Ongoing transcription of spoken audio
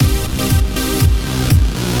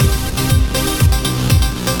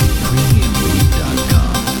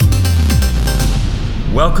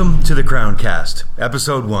Welcome to the Crown Cast,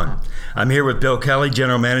 Episode 1. I'm here with Bill Kelly,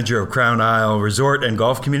 General Manager of Crown Isle Resort and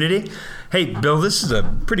Golf Community. Hey, Bill, this is a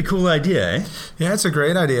pretty cool idea, eh? Yeah, it's a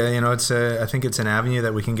great idea. You know, I think it's an avenue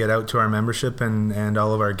that we can get out to our membership and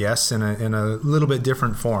all of our guests in a little bit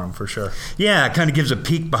different forum, for sure. Yeah, it kind of gives a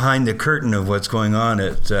peek behind the curtain of what's going on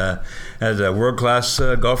at a world-class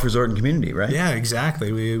golf resort and community, right? Yeah,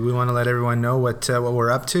 exactly. We want to let everyone know what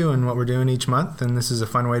we're up to and what we're doing each month, and this is a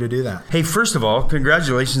fun way to do that. Hey, first of all,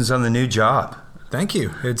 congratulations on the new job. Thank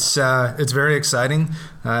you. It's very exciting.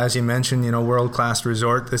 As you mentioned, you know, world-class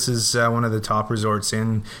resort. This is one of the top resorts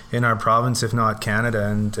in our province, if not Canada,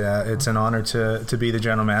 and it's an honor to be the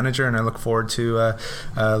general manager, and I look forward to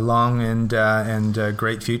a long and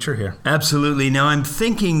great future here. Absolutely. Now, I'm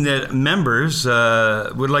thinking that members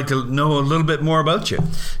would like to know a little bit more about you.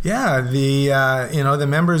 Yeah, the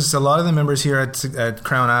members, a lot of the members here at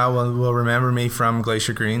Crown Isle will remember me from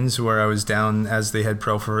Glacier Greens, where I was down as the head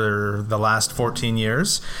pro for the last 14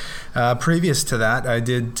 years. Previous to that, I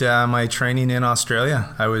did my training in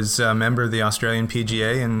Australia. I was a member of the Australian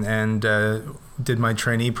PGA and did my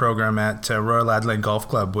trainee program at Royal Adelaide Golf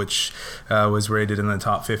Club, which was rated in the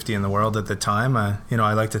top 50 in the world at the time. I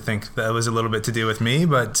like to think that was a little bit to do with me,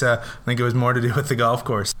 but I think it was more to do with the golf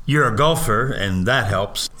course. You're a golfer, and that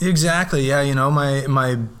helps. Exactly, yeah. You know,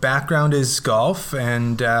 my background is golf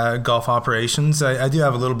and golf operations. I do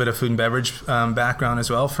have a little bit of food and beverage background as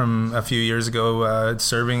well from a few years ago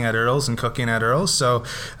serving at Earl's and cooking at Earl's. So,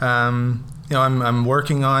 I'm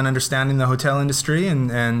working on understanding the hotel industry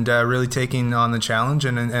and really taking on the challenge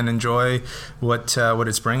and enjoy what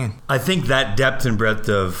it's bringing. I think that depth and breadth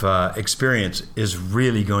of experience is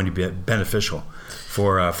really going to be beneficial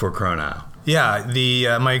for Crown Isle.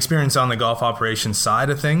 Yeah, my experience on the golf operations side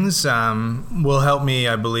of things will help me,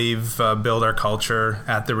 I believe, build our culture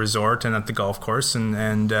at the resort and at the golf course,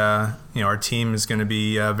 and our team is going to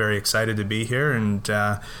be very excited to be here,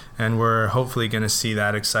 and we're hopefully going to see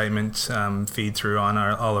that excitement feed through on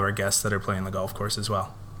all of our guests that are playing the golf course as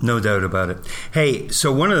well. No doubt about it. Hey,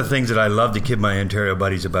 so one of the things that I love to kid my Ontario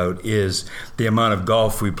buddies about is the amount of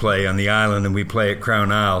golf we play on the island and we play at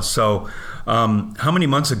Crown Isle. So how many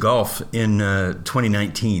months of golf in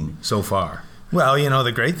 2019 so far? Well,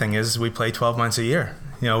 the great thing is we play 12 months a year.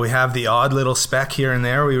 We have the odd little speck here and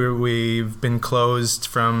there. We've been closed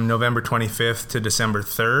from November 25th to December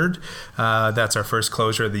 3rd. That's our first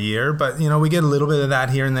closure of the year. But, we get a little bit of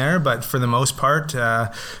that here and there. But for the most part,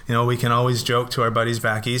 we can always joke to our buddies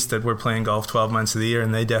back east that we're playing golf 12 months of the year,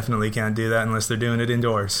 and they definitely can't do that unless they're doing it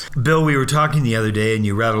indoors. Bill, we were talking the other day, and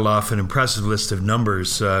you rattled off an impressive list of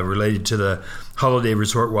numbers related to the Holiday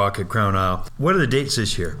Resort Walk at Crown Isle. What are the dates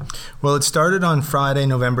this year? Well, it started on Friday,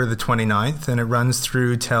 November the 29th, and it runs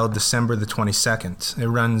through till December the 22nd. It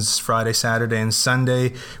runs Friday, Saturday, and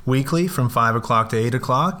Sunday weekly from 5 o'clock to 8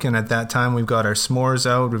 o'clock, and at that time we've got our s'mores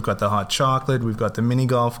out, we've got the hot chocolate, we've got the mini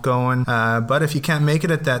golf going. But if you can't make it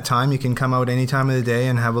at that time, you can come out any time of the day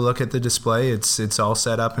and have a look at the display. It's all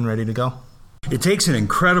set up and ready to go. It takes an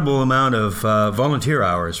incredible amount of volunteer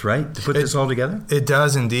hours, right, to put this all together? It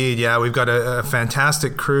does indeed, yeah. We've got a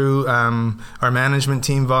fantastic crew. Our management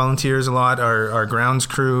team volunteers a lot. Our grounds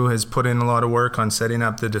crew has put in a lot of work on setting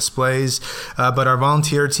up the displays. But our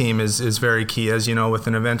volunteer team is very key. As you know, with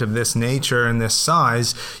an event of this nature and this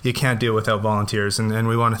size, you can't do it without volunteers. And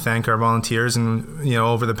we want to thank our volunteers. And,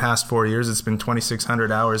 over the past 4 years, it's been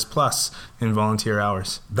 2,600 hours plus in volunteer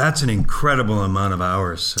hours. That's an incredible amount of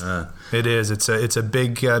hours. It is. It's a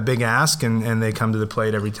big ask, and they come to the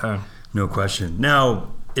plate every time. No question.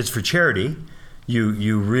 Now, it's for charity.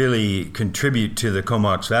 You really contribute to the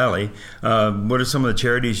Comox Valley. What are some of the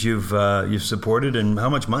charities you've supported, and how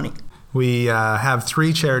much money? We have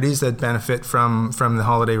 3 charities that benefit from the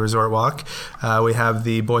Holiday Resort Walk. We have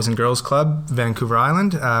the Boys and Girls Club, Vancouver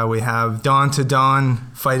Island. We have Dawn to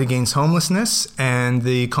Dawn Fight Against Homelessness, and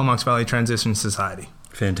the Comox Valley Transition Society.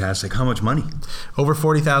 Fantastic. How much money? Over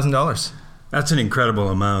 $40,000. That's an incredible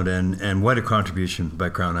amount, and what a contribution by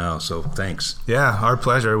Crown Isle, so thanks. Yeah, our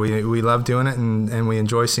pleasure. We love doing it, and we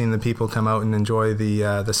enjoy seeing the people come out and enjoy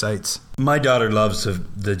the sights. My daughter loves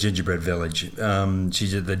the Gingerbread Village. She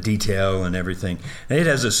did the detail and everything. And it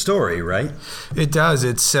has a story, right? It does.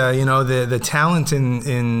 It's, the talent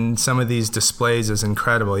in some of these displays is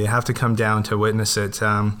incredible. You have to come down to witness it.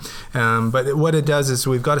 But what it does is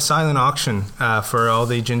we've got a silent auction for all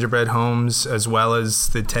the gingerbread homes as well as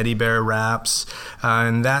the teddy bear wraps.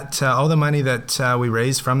 And that all the money that we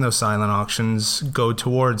raise from those silent auctions go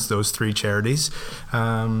towards those 3 charities.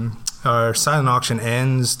 Our silent auction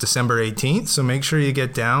ends December 18th, so make sure you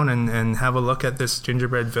get down and have a look at this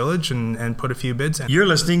Gingerbread Village and put a few bids in. You're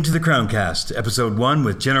listening to the Crowncast, Episode 1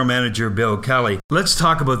 with General Manager Bill Kelly. Let's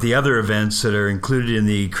talk about the other events that are included in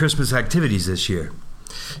the Christmas activities this year.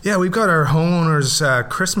 Yeah, we've got our homeowners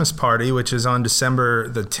Christmas party, which is on December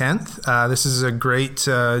the 10th. This is a great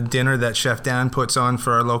dinner that Chef Dan puts on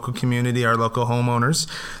for our local community, our local homeowners.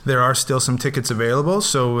 There are still some tickets available,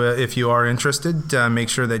 so if you are interested, make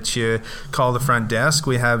sure that you call the front desk.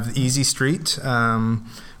 We have Easy Street.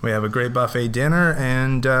 We have a great buffet dinner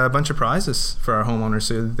and a bunch of prizes for our homeowners,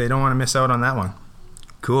 so they don't want to miss out on that one.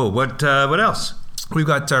 Cool. What else? We've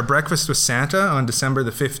got our Breakfast with Santa on December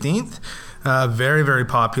the 15th. Very, very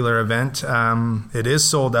popular event. It is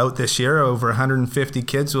sold out this year. Over 150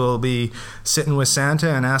 kids will be sitting with Santa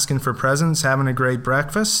and asking for presents, having a great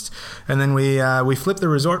breakfast. And then we flip the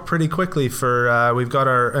resort pretty quickly for, we've got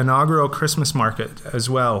our inaugural Christmas market as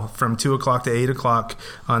well from 2 o'clock to 8 o'clock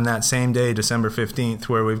on that same day, December 15th,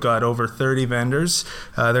 where we've got over 30 vendors.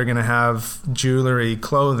 They're going to have jewelry,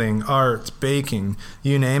 clothing, art, baking,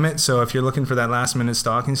 you name it. So if you're looking for that last minute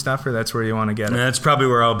stocking stuffer, that's where you want to get it. That's probably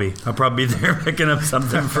where I'll be. I'll probably be there picking up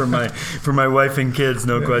something for my wife and kids,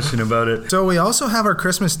 no question about it. So we also have our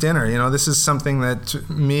Christmas dinner. You know, this is something that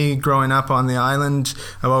me growing up on the island,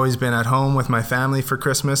 I've always been at home with my family for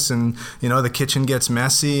Christmas, and you know, the kitchen gets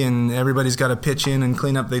messy and everybody's got to pitch in and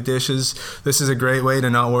clean up the dishes. This is a great way to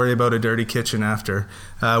not worry about a dirty kitchen after.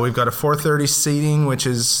 We've got a 4:30 seating, which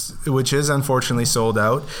is unfortunately sold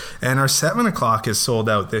out, and our 7 o'clock is sold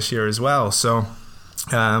out this year as well. So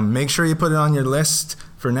make sure you put it on your list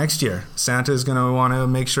for next year. Santa is going to want to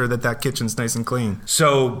make sure that kitchen's nice and clean.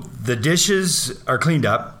 So the dishes are cleaned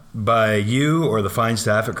up by you or the fine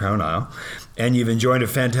staff at Crown Isle, and you've enjoyed a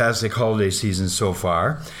fantastic holiday season so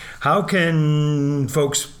far. How can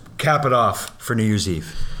folks cap it off for New Year's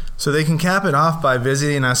Eve? So they can cap it off by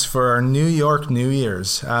visiting us for our New York New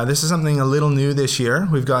Year's. This is something a little new this year.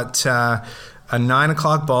 We've got a 9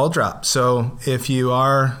 o'clock ball drop. So if you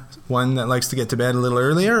are one that likes to get to bed a little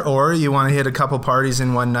earlier, or you want to hit a couple parties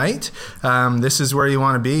in one night, this is where you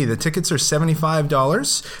want to be. The tickets are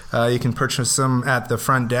 $75. You can purchase them at the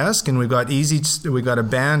front desk, and we've got a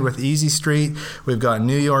band with Easy Street. We've got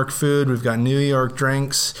New York food. We've got New York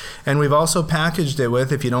drinks, and we've also packaged it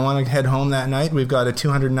with, if you don't want to head home that night, we've got a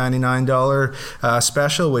 $299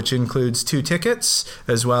 special, which includes 2 tickets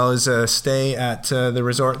as well as a stay at the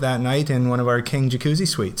resort that night in one of our King Jacuzzi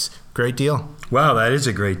suites. Great deal. Wow, that is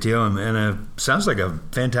a great deal, and sounds like a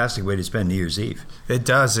fantastic way to spend New Year's Eve. It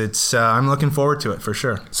does. It's I'm looking forward to it for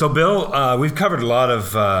sure. So, Bill, we've covered a lot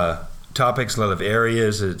of topics, a lot of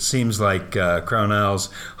areas. It seems like Crown Isle's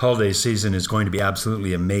holiday season is going to be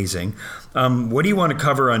absolutely amazing. What do you want to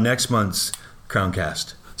cover on next month's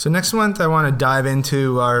Crowncast? So next month, I want to dive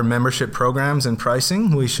into our membership programs and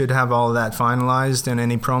pricing. We should have all of that finalized and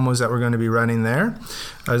any promos that we're going to be running there,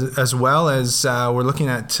 as well as we're looking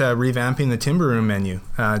at revamping the Timber Room menu.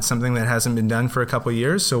 It's something that hasn't been done for a couple of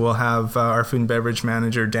years, so we'll have our food and beverage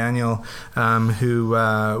manager, Daniel, who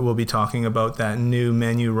will be talking about that new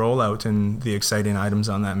menu rollout and the exciting items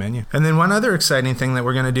on that menu. And then one other exciting thing that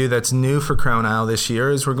we're going to do that's new for Crown Isle this year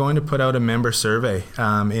is we're going to put out a member survey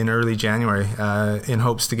in early January in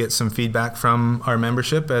hopes to get some feedback from our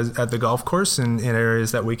membership at the golf course in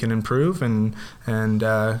areas that we can improve and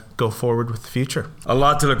go forward with the future. A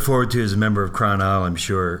lot to look forward to as a member of Crown Isle, I'm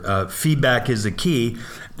sure. Feedback is the key,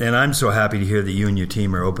 and I'm so happy to hear that you and your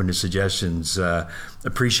team are open to suggestions.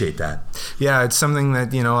 Appreciate that. Yeah, it's something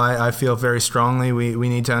that, you know, I feel very strongly we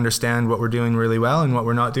need to understand what we're doing really well and what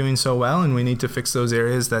we're not doing so well, and we need to fix those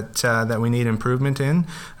areas that we need improvement in.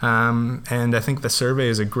 And I think the survey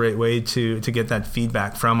is a great way to get that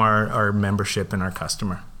feedback from our membership and our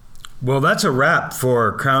customer. Well, that's a wrap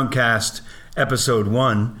for Crowncast Episode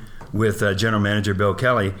 1 with General Manager Bill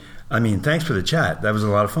Kelly. I mean, thanks for the chat. That was a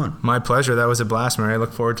lot of fun. My pleasure. That was a blast, Mary. I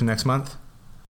look forward to next month.